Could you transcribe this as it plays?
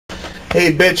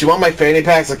Hey, bitch, you want my fanny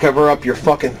packs to cover up your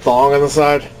fucking thong on the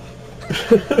side?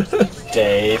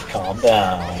 Dave, calm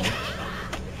down.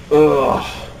 Ugh.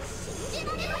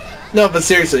 No, but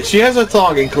seriously, she has a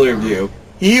thong in clear view.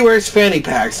 He wears fanny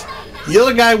packs. The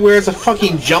other guy wears a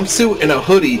fucking jumpsuit and a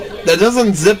hoodie that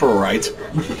doesn't zipper right.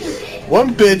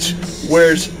 One bitch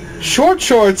wears short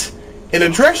shorts and a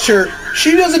dress shirt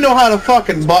she doesn't know how to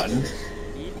fucking button.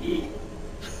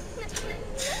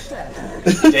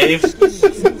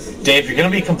 Dave, you're gonna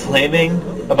be complaining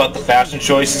about the fashion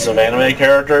choices of anime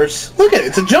characters? Look at it,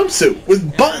 it's a jumpsuit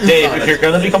with buttons Dave, on if it. you're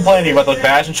gonna be complaining about the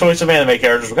fashion choice of anime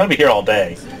characters, we're gonna be here all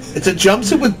day. It's a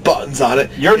jumpsuit with buttons on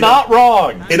it. You're not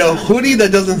wrong! In a hoodie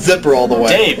that doesn't zipper all the way.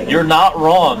 Dave, you're not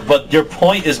wrong, but your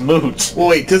point is moot. Well,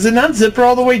 wait, does it not zipper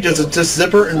all the way? Does it just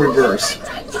zipper in reverse?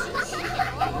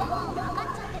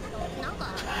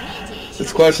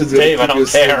 This question's gonna Dave, I don't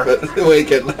care.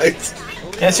 Awake at night.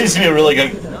 It seems to be a really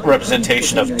good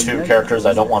representation of two characters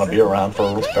I don't want to be around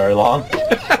for very long.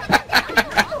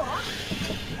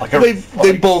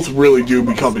 They both really do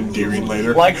become endearing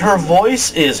later. Like, her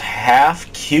voice is half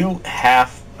cute,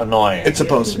 half annoying. It's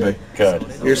supposed to be. Good.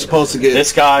 You're supposed to get...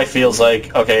 This guy feels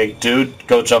like, okay, dude,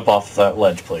 go jump off that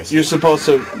ledge, please. You're supposed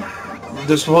to...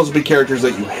 There's supposed to be characters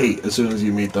that you hate as soon as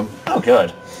you meet them. Oh,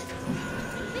 good.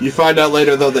 You find out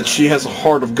later, though, that she has a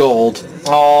heart of gold.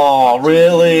 Oh,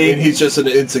 really? And he's just an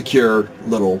insecure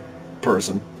little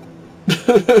person.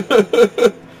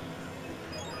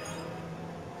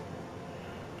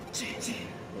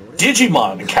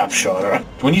 Digimon capture.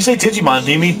 When you say Digimon,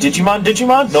 do you mean Digimon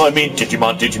Digimon? No, I mean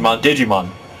Digimon Digimon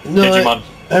Digimon. No, Digimon.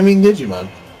 I mean Digimon.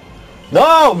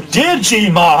 No,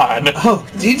 Digimon! Oh,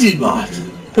 Digimon.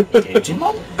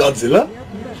 Digimon? Godzilla?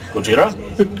 Gojira?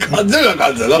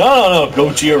 Godzilla. No,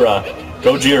 Gojira.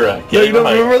 Gojira. Yeah, you don't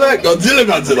remember that?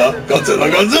 Godzilla.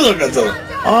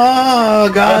 Ah,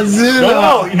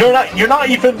 Godzilla. No, you're not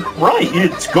even right.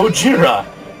 It's Gojira.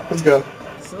 Let's go.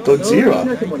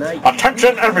 Gojira.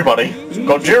 Attention, everybody!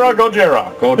 Gojira,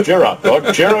 Gojira, Gojira,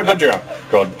 Gojira, Gojira,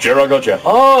 Gojira, Gojira.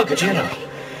 Oh, Gojira.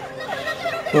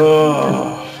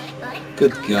 Oh,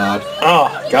 good God.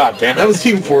 Oh, God damn it. That was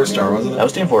Team 4-star, wasn't it? That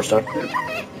was Team 4-star.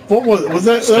 What was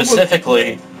that?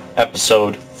 Specifically,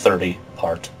 episode 30,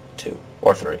 part 2.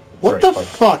 Or 3. What the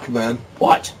fuck, man?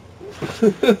 What?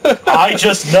 I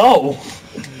just know.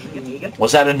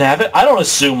 Was that a Navet? I don't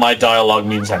assume my dialogue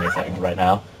means anything right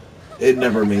now. It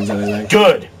never means anything.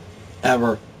 Good.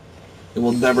 Ever. It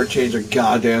will never change a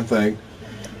goddamn thing.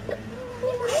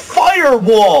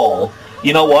 Firewall!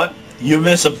 You know what? You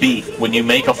miss a beat when you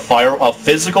make a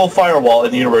physical firewall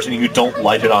in the universe and you don't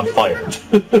light it on fire.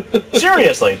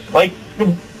 Seriously. Like,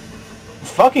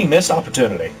 fucking missed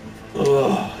opportunity.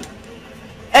 Ugh.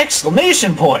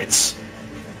 Exclamation points!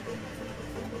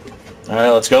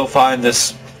 Alright, let's go find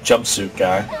this jumpsuit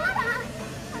guy.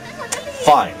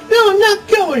 Fine. No, I'm not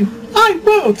going. I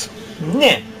won't.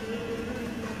 Nah.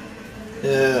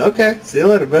 Okay. See you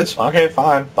later, bitch. Okay,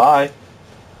 fine. Bye.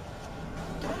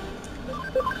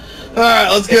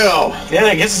 Alright, let's go. Yeah,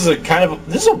 I guess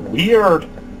this is a weird...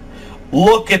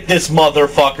 Look at this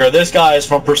motherfucker. This guy is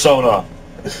from Persona.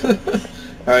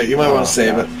 Alright, you might want to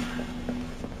save it.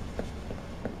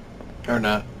 Or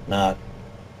not. Not.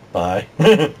 Bye.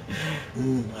 I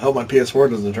hope my PS4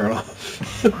 doesn't turn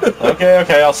off.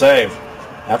 Okay, I'll save.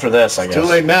 After this, I guess. Too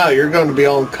late now. You're going to be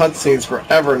on cutscenes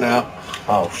forever now.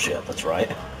 Oh, shit, that's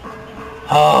right.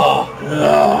 Oh.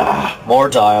 More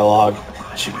dialogue.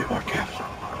 I should be more careful.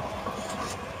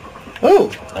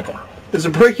 Oh! Okay. There's a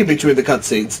break in between the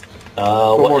cutscenes.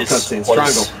 More cutscenes.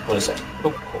 Triangle. What is it?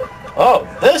 Oh,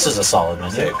 this is a solid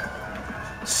menu.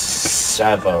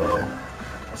 Save. Savo.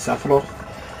 Cephalo?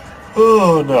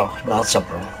 Oh, no, not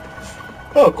Savo.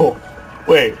 Oh, cool.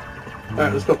 Wait.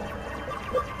 Alright, let's go.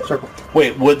 Circle.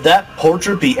 Wait, would that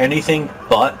portrait be anything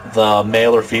but the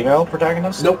male or female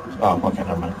protagonist? Nope. Oh, okay,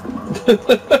 never mind.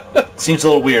 Seems a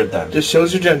little weird then. Just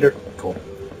shows your gender. Cool.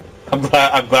 I'm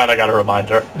glad I got a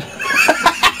reminder.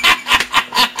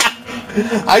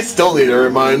 I still need a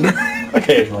reminder.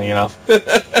 Occasionally, you know.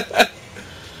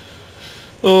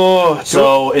 Oh.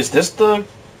 So, is this the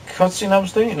cutscene I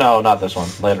was thinking? No, not this one.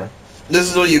 Later. This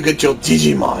is where you get your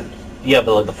Digimon. Yeah,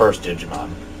 but like the first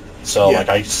Digimon. So, Yeah. like,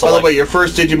 I saw... By the way, your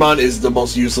first Digimon is the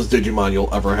most useless Digimon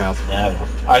you'll ever have. Yeah,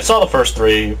 I saw the first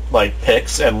 3, like,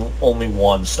 picks, and only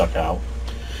one stuck out.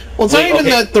 Well, it's not even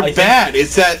that they're bad.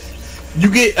 It's that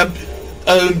you get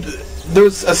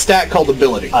there's a stat called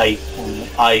ability. I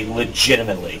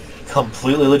legitimately,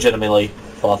 completely legitimately,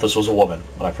 thought this was a woman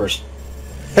when I first...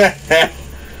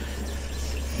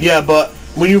 Yeah, but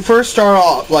when you first start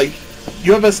off, like,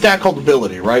 you have a stat called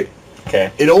ability, right?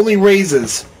 Okay. It only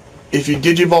raises if you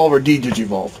digivolve or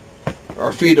de-digivolve.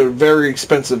 are feed a very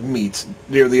expensive meat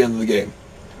near the end of the game.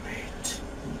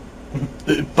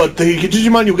 But the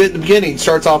Digimon you'll get in the beginning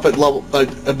starts off at level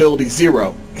ability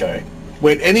 0. Okay.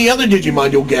 When any other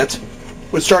Digimon you'll get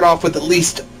would start off with at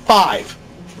least 5.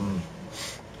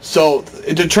 So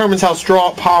it determines how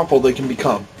strong, powerful they can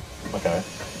become. Okay.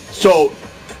 So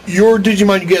your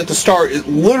Digimon you get at the start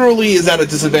literally is at a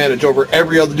disadvantage over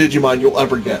every other Digimon you'll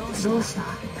ever get.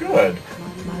 Good.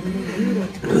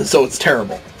 So it's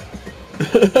terrible.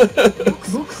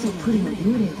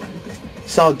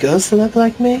 Saw a ghost that looked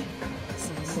like me?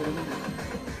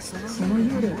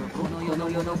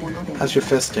 How's your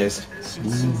fist taste?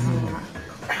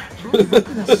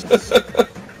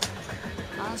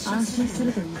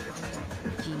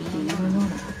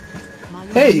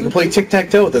 Hey, you can play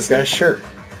tic-tac-toe with this guy's shirt.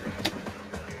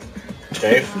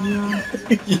 Dave?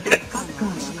 Yes.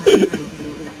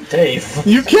 Dave?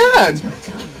 You can!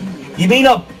 You mean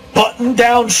a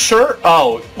button-down shirt?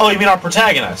 Oh, you mean our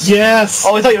protagonist? Yes!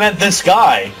 Oh, I thought you meant this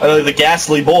guy. The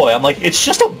ghastly boy. I'm like, it's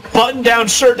just a button-down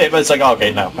shirt, Dave. But it's like,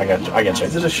 okay, no, I get you.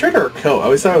 Is it a shirt or a coat? I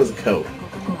always thought it was a coat.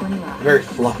 A very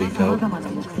fluffy coat.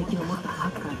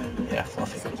 Yeah,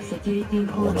 fluffy.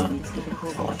 I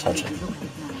wanna touch it.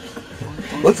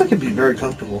 Looks like it'd be very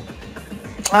comfortable.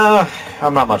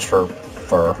 I'm not much for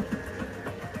fur.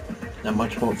 Not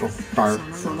much for fur.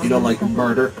 You don't like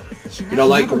murder? You don't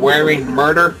like wearing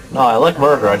murder? No, I like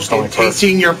murder, I just don't like fur.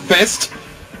 Tasting your fist?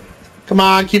 Come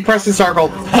on, keep pressing circle.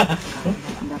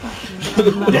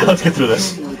 Yeah, let's get through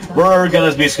this. We're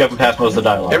gonna be skipping past most of the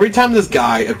dialogue. Every time this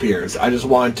guy appears, I just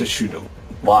want to shoot him.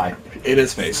 Why? In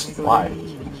his face. Why?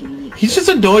 He just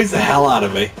annoys the hell out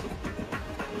of me.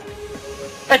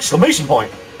 Exclamation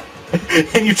point!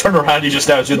 And you turn around, he just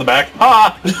stabs you in the back.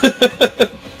 Ah!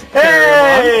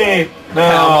 Hey!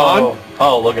 No!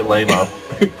 Oh, look at Lamo.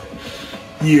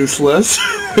 Useless.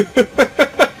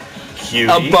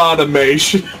 Cutie.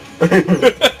 Abomination.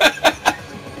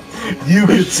 You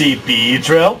could see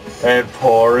Beedrill and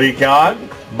Porygon,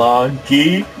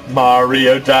 Monkey,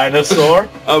 Mario Dinosaur.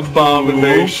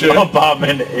 Abomination. Ooh,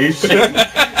 abomination.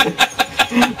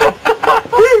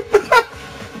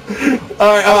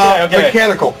 Alright, okay.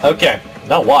 mechanical. Okay.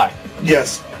 No, why?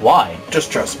 Yes. Why?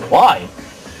 Just trust me. Why?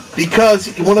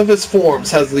 Because one of his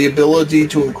forms has the ability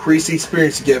to increase the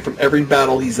experience you get from every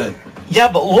battle he's in.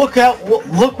 Yeah, but look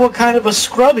what kind of a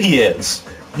scrub he is.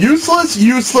 Useless,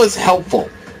 useless, helpful.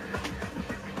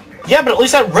 Yeah, but at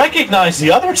least I recognize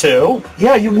the other two.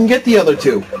 Yeah, you can get the other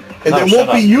two. And they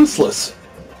won't be useless.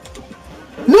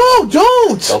 No,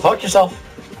 don't! Go fuck yourself.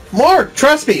 Mark,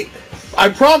 trust me. I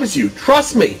promise you,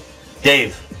 trust me.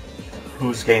 Dave,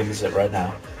 whose game is it right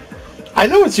now? I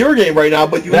know it's your game right now,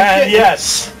 but you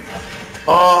yes.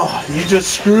 Oh, you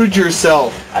just screwed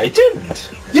yourself. I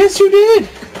didn't. Yes, you did.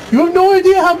 You have no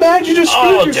idea how bad you just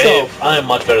screwed yourself. Dave, I am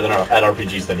much better than at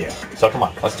RPGs than you. So come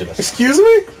on, let's do this. Excuse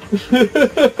me?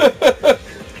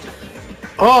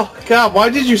 Oh, God, why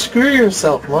did you screw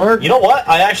yourself, Mark? You know what?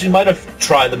 I actually might have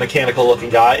tried the mechanical-looking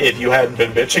guy if you hadn't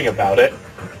been bitching about it.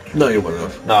 No, you wouldn't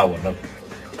have. No, I wouldn't have.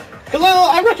 Because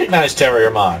I recognize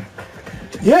Terriermon.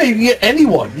 Yeah, you can get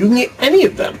anyone. You can get any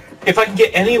of them. If I can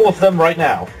get any of them right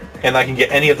now, and I can get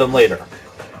any of them later.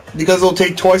 Because it'll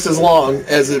take twice as long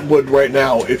as it would right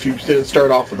now if you didn't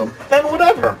start off with them. Then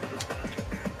whatever.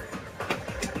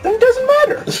 Then it doesn't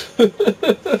matter.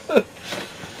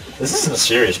 This isn't a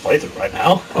serious playthrough right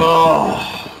now.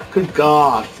 Oh, good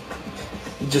God.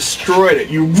 You destroyed it.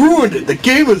 You ruined it. The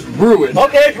game is ruined.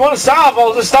 Okay, if you want to stop,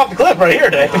 I'll just stop the clip right here,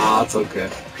 Dave. Ah, it's okay.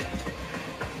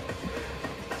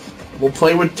 We'll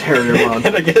play with Terriermon.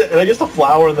 and I guess the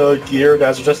flower and the gear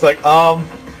guys are just like,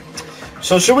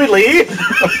 so should we leave?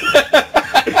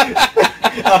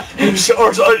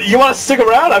 or you want to stick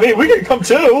around? I mean, we can come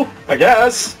too, I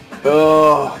guess.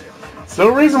 There's no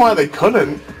reason why they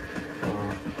couldn't.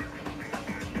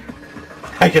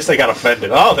 I guess they got offended.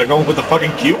 Oh, they're going with the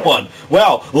fucking cute one.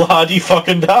 Well,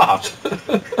 la-di-fucking-da.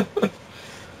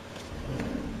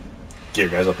 Gear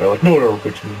guys up there like, no, whatever.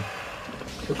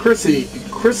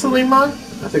 Chrysalimon?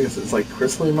 I think it's like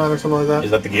Chrysalimon or something like that.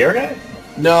 Is that the gear guy?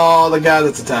 No, the guy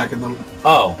that's attacking them.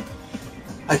 Oh.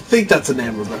 I think that's the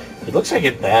name of it. He looks like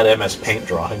a bad MS Paint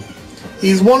drawing.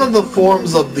 He's one of the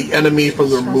forms of the enemy from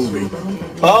the movie.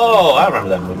 Oh, I remember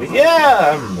that movie. Yeah,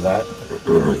 I remember that.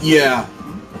 Yeah.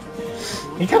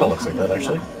 He kind of looks like that,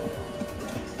 actually.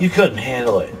 You couldn't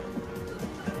handle it.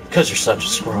 Because you're such a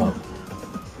scrub.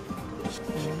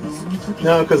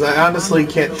 No, because I honestly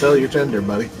can't tell your gender,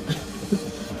 buddy.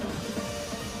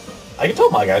 I can tell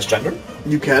my guy's gender.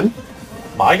 You can?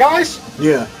 My guy's?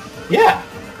 Yeah. Yeah.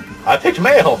 I picked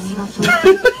male.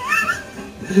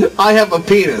 I have a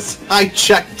penis. I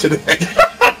checked today.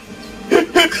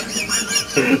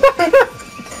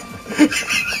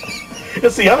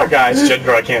 It's the other guy's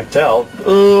gender, I can't tell.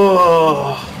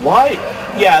 Why?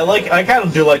 Yeah, like, I kind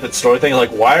of do like that story thing. Like,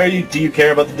 why do you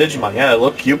care about the Digimon? Yeah, they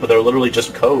look cute, but they're literally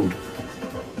just code.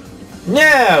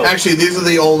 No! Actually, these are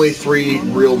the only 3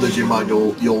 real Digimon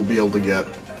you'll be able to get.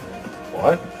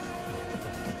 What?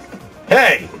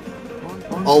 Hey!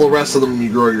 All the rest of them you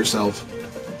grow yourself.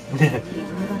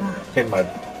 in my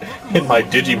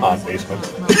Digimon basement.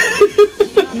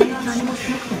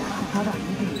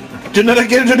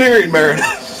 Genetic engineering,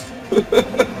 Meredith.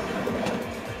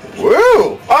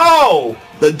 Woo! Oh!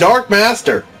 The Dark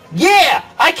Master. Yeah!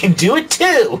 I can do it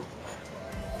too!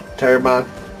 Terrymon,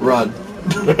 run.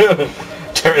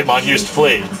 Terrymon used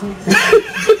flee.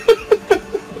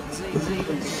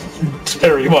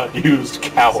 Terrymon used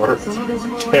coward.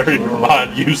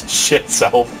 Terrymon used shit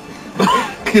self.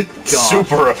 Good God.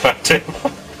 Super effective.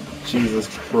 Jesus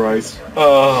Christ.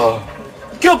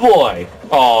 Good boy!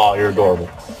 Aw, you're adorable.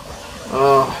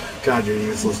 Oh, God, you're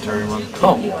useless, Terrymon.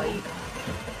 Come on.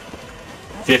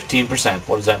 15%.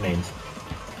 What does that mean?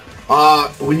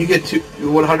 When you get to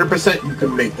 100%, you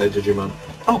can make that Digimon.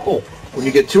 Oh, cool. When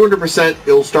you get 200%,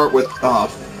 it'll start with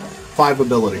 5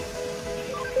 ability.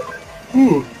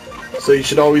 So you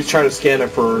should always try to scan it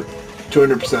for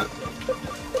 200%.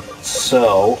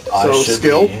 So I should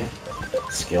skill.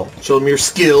 Skill. Show them your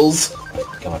skills.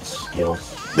 God,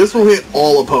 skills. This will hit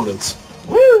all opponents.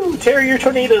 Woo! Terry, your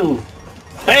tornado!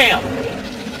 Bam!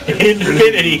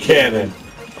 Infinity cannon.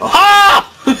 Ha!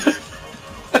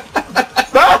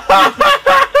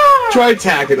 Try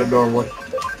attacking him normally.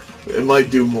 It might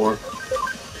do more.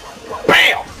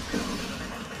 Bam!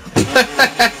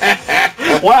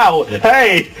 Wow!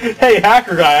 Hey,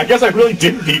 hacker guy! I guess I really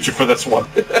didn't need you for this one.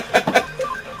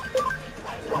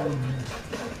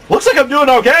 Looks like I'm doing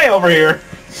okay over here.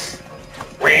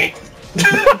 I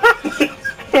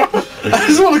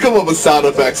just want to come up with sound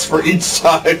effects for each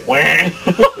time.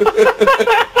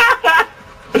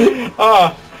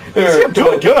 I'm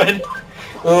doing good.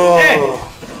 Oh. Hey.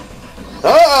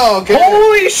 Oh, okay.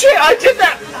 Holy shit! I did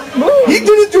that. He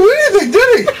didn't do anything, did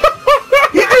he?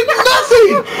 He did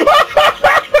nothing.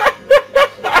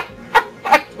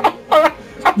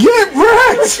 Get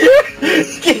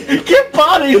wrecked. Get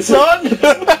bodied, son.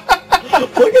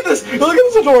 Look at this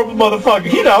adorable motherfucker.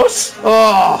 He knows.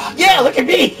 Oh. Yeah, look at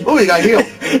me. Oh, he got healed.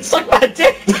 Suck my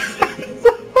dick.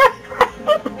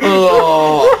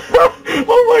 Oh.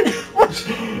 Oh my gosh.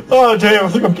 Oh damn, I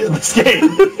think I'm getting this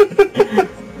game.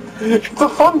 It's a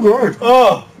fun game.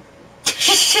 Oh.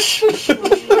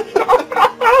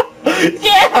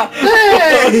 Yeah!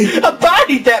 Hey! I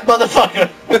bodied that motherfucker!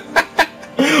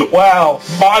 Wow,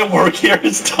 my work here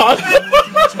is done.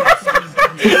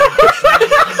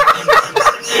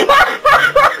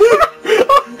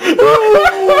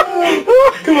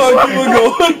 Come on, keep on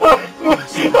going.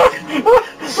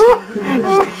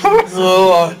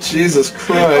 Oh, Jesus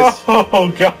Christ.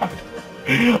 Oh, God.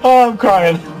 Oh, I'm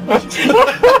crying.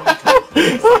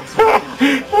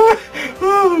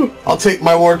 I'll take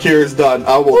my work here is done.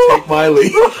 I will take my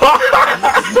leave.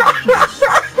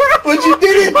 But you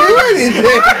didn't do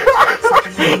anything.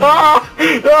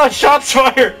 Shots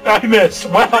fired. I missed.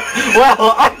 Well,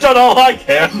 I've done all I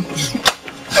can.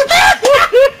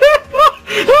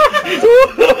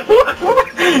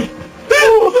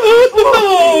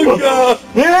 Oh, God.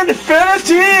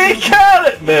 Infinity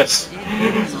cannon. Miss.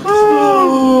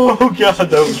 Oh, God,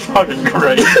 that was fucking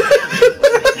great.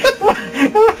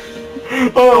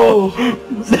 Oh,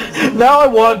 now I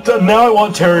want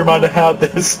Terrymon to have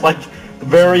this like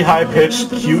very high pitched,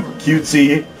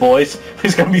 cutesy voice.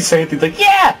 He's gonna be saying things like,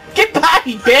 "Yeah, get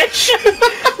body, bitch."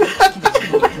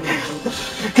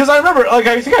 Because I remember, like,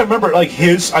 I remember, like,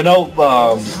 his. I know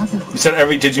you said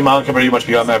every Digimon can pretty much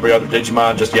become every other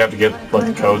Digimon. Just you have to get like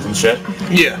the codes and shit.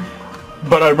 Yeah.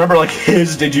 But I remember like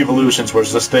his Digivolutions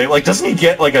was this thing. Like, doesn't he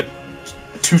get like a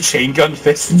 2 chain gun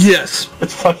fists? Yes.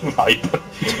 It's fucking hype.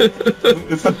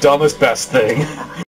 It's the dumbest, best thing.